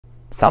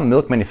Some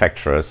milk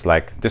manufacturers,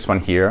 like this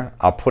one here,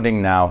 are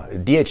putting now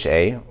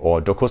DHA,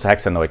 or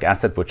docosahexaenoic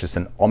acid, which is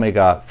an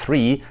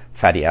omega-3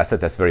 fatty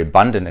acid that's very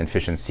abundant in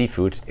fish and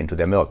seafood, into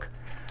their milk.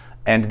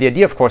 And the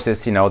idea, of course,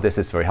 is, this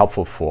is very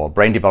helpful for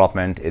brain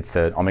development. It's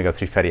an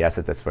omega-3 fatty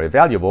acid that's very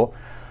valuable.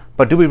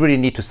 But do we really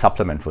need to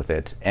supplement with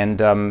it? And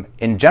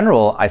in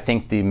general, I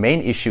think the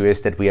main issue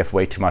is that we have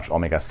way too much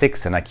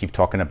omega-6, and I keep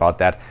talking about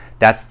that.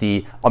 That's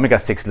the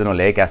omega-6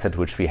 linoleic acid,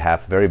 which we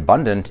have very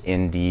abundant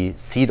in the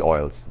seed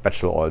oils,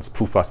 vegetable oils,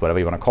 PUFAs, whatever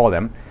you want to call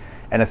them.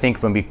 And I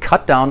think when we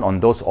cut down on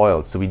those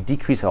oils, so we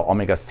decrease our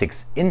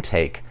omega-6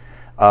 intake,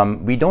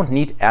 we don't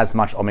need as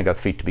much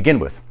omega-3 to begin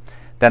with.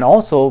 Then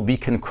also we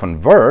can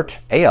convert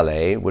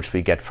ALA, which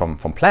we get from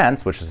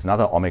plants, which is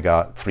another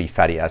omega-3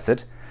 fatty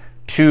acid,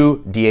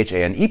 to DHA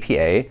and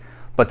EPA,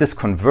 but this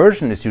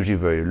conversion is usually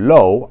very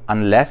low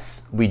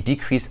unless we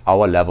decrease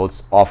our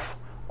levels of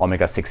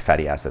omega-6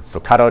 fatty acids. So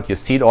cut out your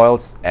seed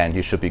oils and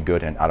you should be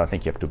good, and I don't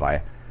think you have to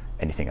buy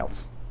anything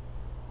else.